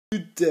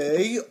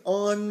Today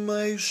on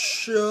my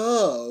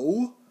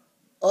show,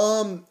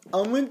 I'm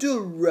gonna do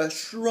a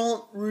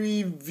restaurant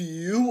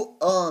review,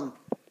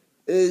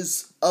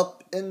 is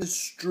up in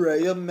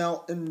Estrella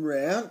Mountain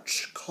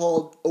Ranch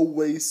called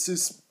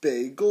Oasis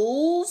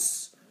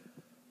Bagels.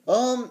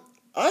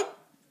 I've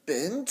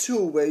been to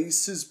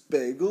Oasis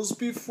Bagels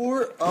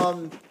before.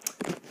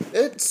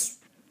 It's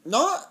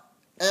not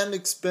an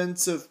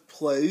expensive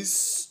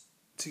place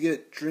to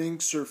get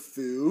drinks or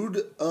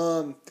food.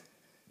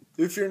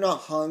 If you're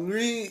not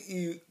hungry,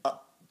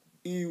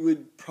 you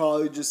would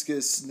probably just get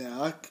a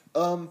snack.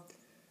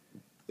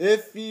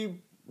 If you've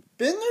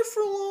been there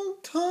for a long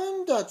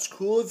time, that's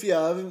cool. If you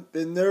haven't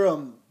been there,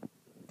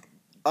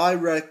 I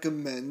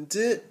recommend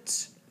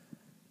it.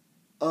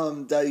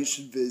 That you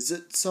should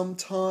visit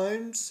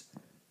sometimes.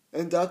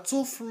 And that's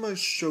all for my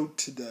show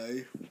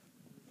today.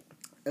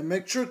 And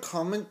make sure to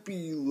comment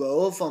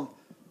below of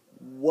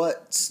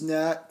what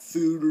snack,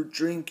 food, or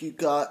drink you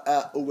got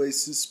at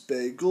Oasis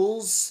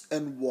Bagels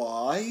and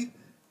why.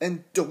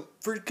 And don't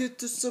forget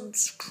to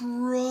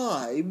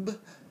subscribe.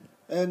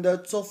 And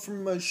that's all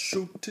from my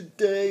show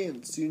today,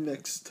 and see you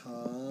next time.